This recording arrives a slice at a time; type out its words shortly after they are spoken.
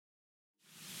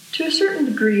To a certain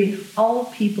degree, all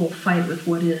people fight with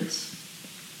what is.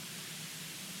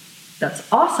 That's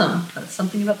awesome. That's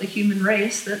something about the human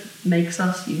race that makes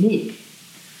us unique.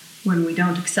 When we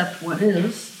don't accept what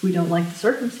is, if we don't like the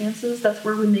circumstances, that's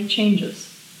where we make changes.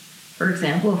 For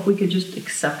example, if we could just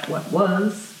accept what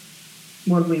was,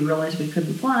 when we realized we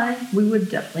couldn't fly, we would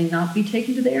definitely not be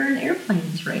taken to the air in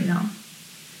airplanes right now.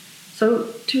 So,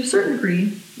 to a certain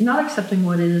degree, not accepting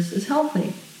what is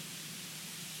healthy.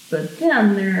 But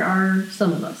then there are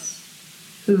some of us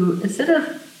who, instead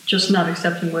of just not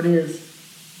accepting what is,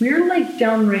 we're like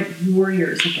downright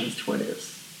warriors against what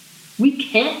is. We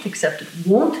can't accept it,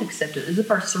 won't accept it, as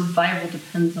if our survival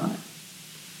depends on it.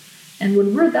 And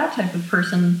when we're that type of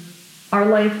person, our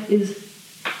life is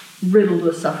riddled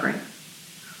with suffering.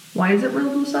 Why is it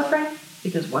riddled with suffering?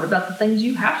 Because what about the things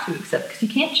you have to accept? Because you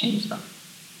can't change them.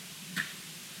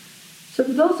 So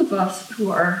for those of us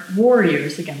who are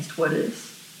warriors against what is,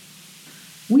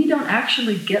 we don't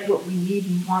actually get what we need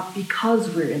and want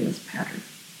because we're in this pattern.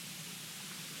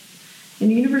 In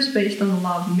a universe based on the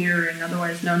law of mirroring,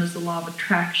 otherwise known as the law of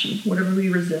attraction, whatever we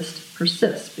resist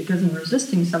persists, because in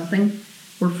resisting something,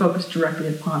 we're focused directly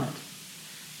upon it.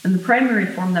 And the primary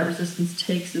form that resistance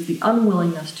takes is the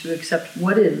unwillingness to accept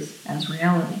what is as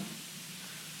reality.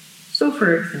 So,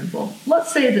 for example,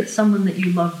 let's say that someone that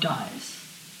you love dies.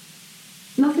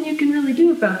 Nothing you can really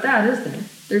do about that, is there?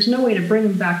 There's no way to bring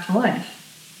them back to life.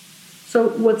 So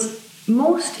what's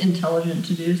most intelligent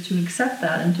to do is to accept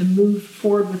that and to move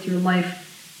forward with your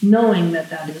life knowing that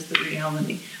that is the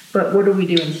reality. But what do we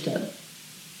do instead?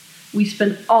 We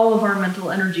spend all of our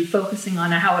mental energy focusing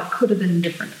on how it could have been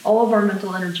different. All of our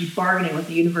mental energy bargaining with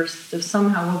the universe if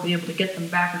somehow we'll be able to get them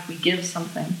back if we give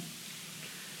something.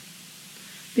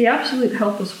 The absolute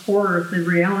helpless horror of the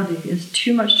reality is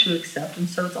too much to accept, and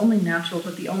so it's only natural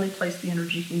that the only place the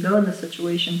energy can go in this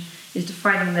situation is to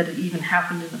fighting that it even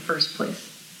happened in the first place,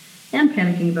 and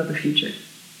panicking about the future.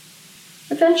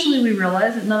 Eventually we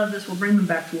realize that none of this will bring them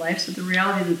back to life, so the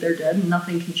reality that they're dead and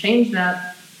nothing can change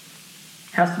that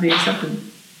has to be accepted.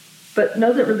 But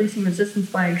know that releasing resistance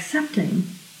by accepting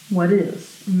what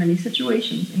is, in many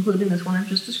situations, including this one I've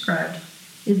just described,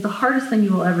 is the hardest thing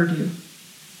you will ever do.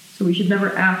 So we should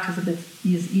never act as if it's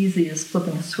as easy as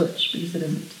flipping a switch, because it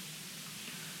isn't.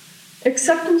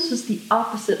 Acceptance is the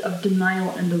opposite of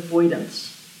denial and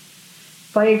avoidance.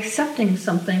 By accepting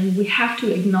something, we have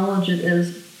to acknowledge it as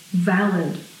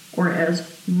valid or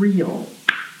as real.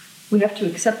 We have to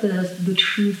accept it as the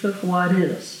truth of what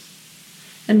is.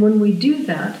 And when we do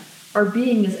that, our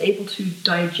being is able to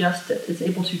digest it, it's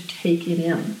able to take it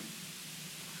in,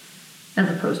 as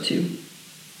opposed to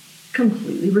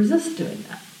completely resist doing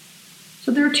that.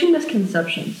 So there are two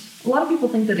misconceptions. A lot of people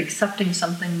think that accepting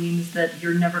something means that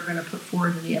you're never going to put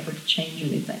forward any effort to change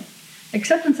anything.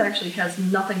 Acceptance actually has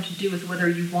nothing to do with whether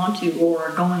you want to or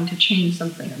are going to change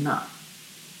something or not.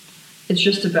 It's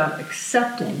just about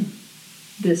accepting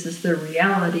this is the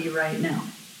reality right now.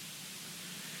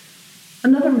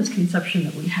 Another misconception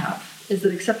that we have is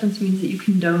that acceptance means that you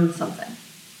condone something.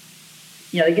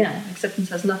 Yet again, acceptance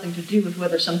has nothing to do with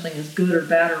whether something is good or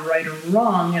bad or right or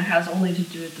wrong. It has only to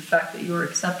do with the fact that you're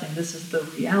accepting this is the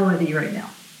reality right now.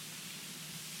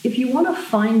 If you want to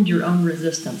find your own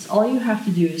resistance, all you have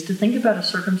to do is to think about a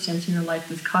circumstance in your life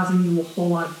that's causing you a whole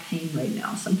lot of pain right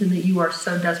now, something that you are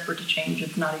so desperate to change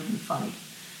it's not even funny.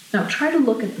 Now try to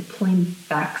look at the plain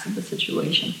facts of the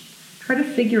situation. Try to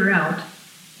figure out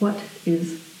what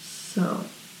is so.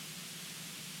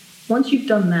 Once you've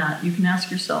done that, you can ask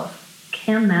yourself,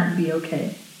 can that be okay?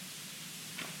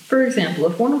 For example,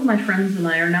 if one of my friends and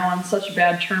I are now on such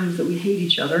bad terms that we hate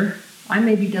each other, I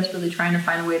may be desperately trying to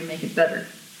find a way to make it better.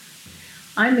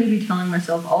 I may be telling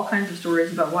myself all kinds of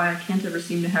stories about why I can't ever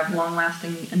seem to have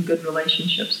long-lasting and good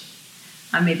relationships.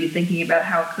 I may be thinking about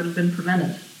how it could have been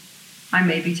prevented. I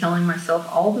may be telling myself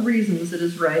all the reasons it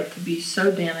is right to be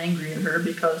so damn angry at her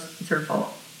because it's her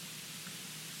fault.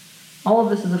 All of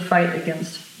this is a fight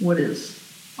against what is.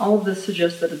 All of this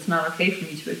suggests that it's not okay for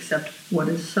me to accept what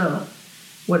is so.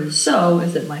 What is so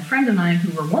is that my friend and I,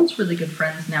 who were once really good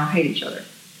friends, now hate each other.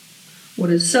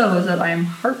 What is so is that I am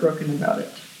heartbroken about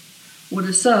it. What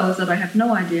is so is that I have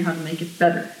no idea how to make it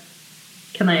better.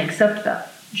 Can I accept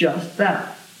that? Just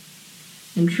that.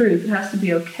 In truth, it has to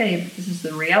be okay, but this is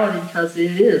the reality because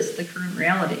it is the current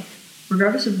reality.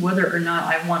 Regardless of whether or not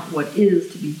I want what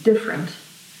is to be different,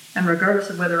 and regardless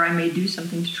of whether I may do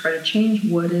something to try to change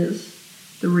what is,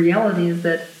 the reality is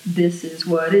that this is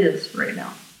what is right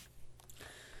now.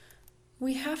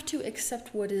 We have to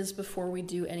accept what is before we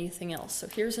do anything else. So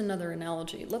here's another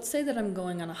analogy. Let's say that I'm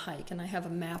going on a hike and I have a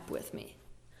map with me.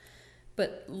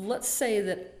 But let's say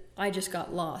that I just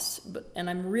got lost, and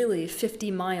I'm really 50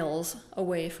 miles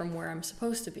away from where I'm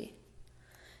supposed to be.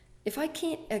 If I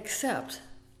can't accept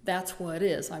that's what it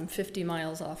is, I'm 50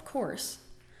 miles off course,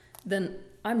 then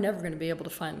I'm never going to be able to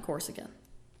find course again.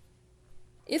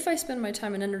 If I spend my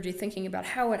time and energy thinking about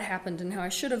how it happened and how I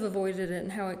should have avoided it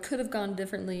and how it could have gone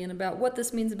differently and about what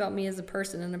this means about me as a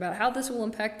person and about how this will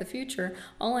impact the future,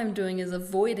 all I'm doing is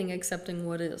avoiding accepting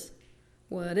what is.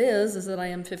 What is that I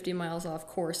am 50 miles off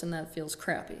course and that feels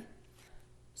crappy.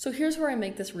 So here's where I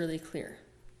make this really clear.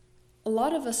 A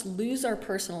lot of us lose our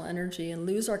personal energy and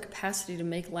lose our capacity to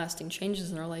make lasting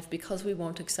changes in our life because we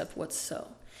won't accept what's so.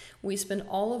 We spend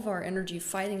all of our energy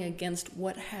fighting against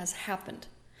what has happened.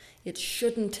 It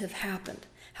shouldn't have happened.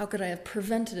 How could I have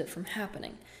prevented it from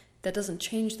happening? That doesn't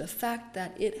change the fact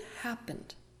that it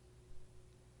happened.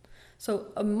 So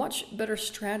a much better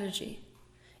strategy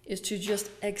is to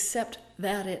just accept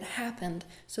that it happened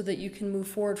so that you can move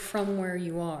forward from where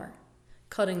you are,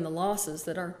 cutting the losses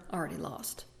that are already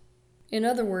lost. In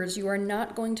other words, you are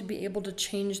not going to be able to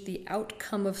change the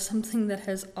outcome of something that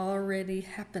has already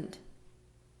happened.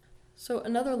 So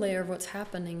another layer of what's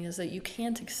happening is that you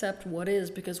can't accept what is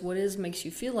because what is makes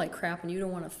you feel like crap and you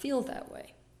don't want to feel that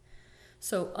way.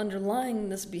 So underlying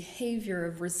this behavior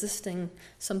of resisting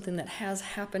something that has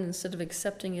happened instead of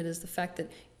accepting it is the fact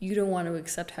that you don't want to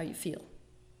accept how you feel.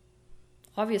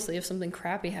 Obviously, if something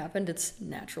crappy happened, it's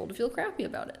natural to feel crappy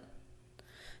about it.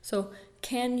 So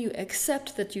can you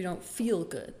accept that you don't feel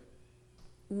good?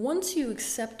 Once you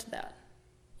accept that,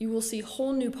 you will see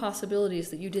whole new possibilities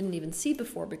that you didn't even see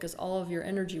before because all of your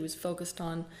energy was focused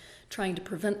on trying to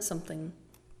prevent something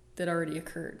that already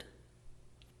occurred.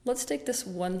 Let's take this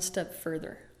one step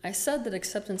further. I said that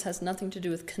acceptance has nothing to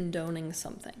do with condoning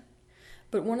something,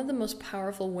 but one of the most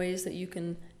powerful ways that you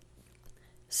can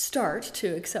start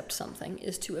to accept something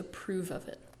is to approve of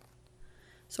it.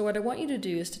 So what I want you to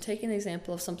do is to take an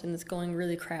example of something that's going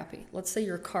really crappy. Let's say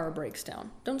your car breaks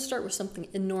down. Don't start with something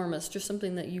enormous, just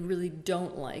something that you really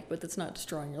don't like, but that's not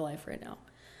destroying your life right now.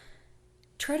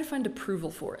 Try to find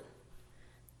approval for it.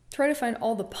 Try to find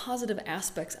all the positive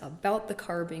aspects about the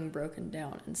car being broken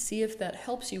down and see if that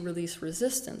helps you release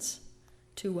resistance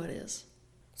to what is.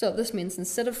 So this means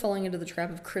instead of falling into the trap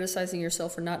of criticizing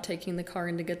yourself for not taking the car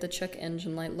in to get the check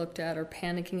engine light looked at or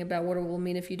panicking about what it will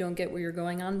mean if you don't get where you're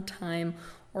going on time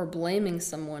or blaming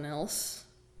someone else,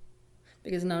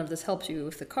 because none of this helps you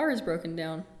if the car is broken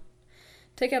down,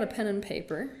 take out a pen and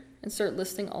paper and start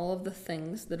listing all of the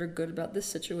things that are good about this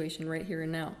situation right here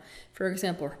and now. For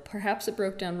example, perhaps it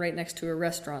broke down right next to a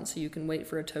restaurant so you can wait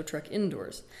for a tow truck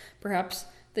indoors. Perhaps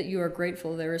that you are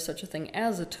grateful there is such a thing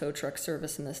as a tow truck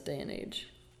service in this day and age.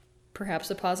 Perhaps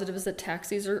a positive is that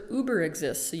taxis or Uber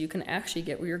exists so you can actually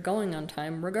get where you're going on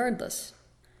time regardless.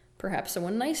 Perhaps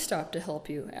someone nice stopped to help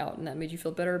you out and that made you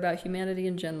feel better about humanity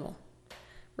in general.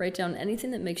 Write down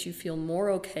anything that makes you feel more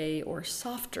okay or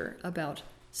softer about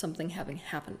something having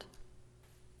happened.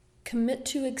 Commit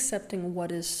to accepting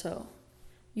what is so.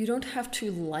 You don't have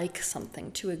to like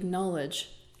something to acknowledge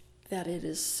that it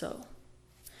is so.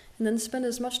 And then spend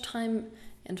as much time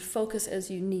and focus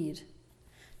as you need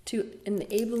to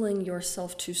enabling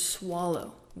yourself to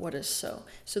swallow what is so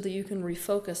that you can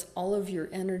refocus all of your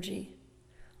energy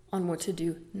on what to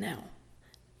do now.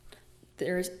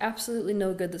 There is absolutely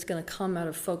no good that's going to come out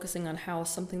of focusing on how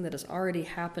something that has already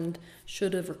happened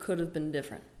should have or could have been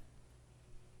different.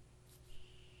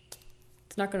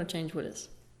 It's not going to change what is.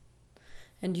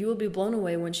 And you will be blown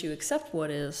away once you accept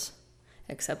what is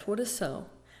so,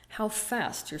 how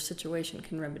fast your situation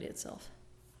can remedy itself.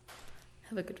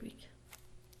 Have a good week.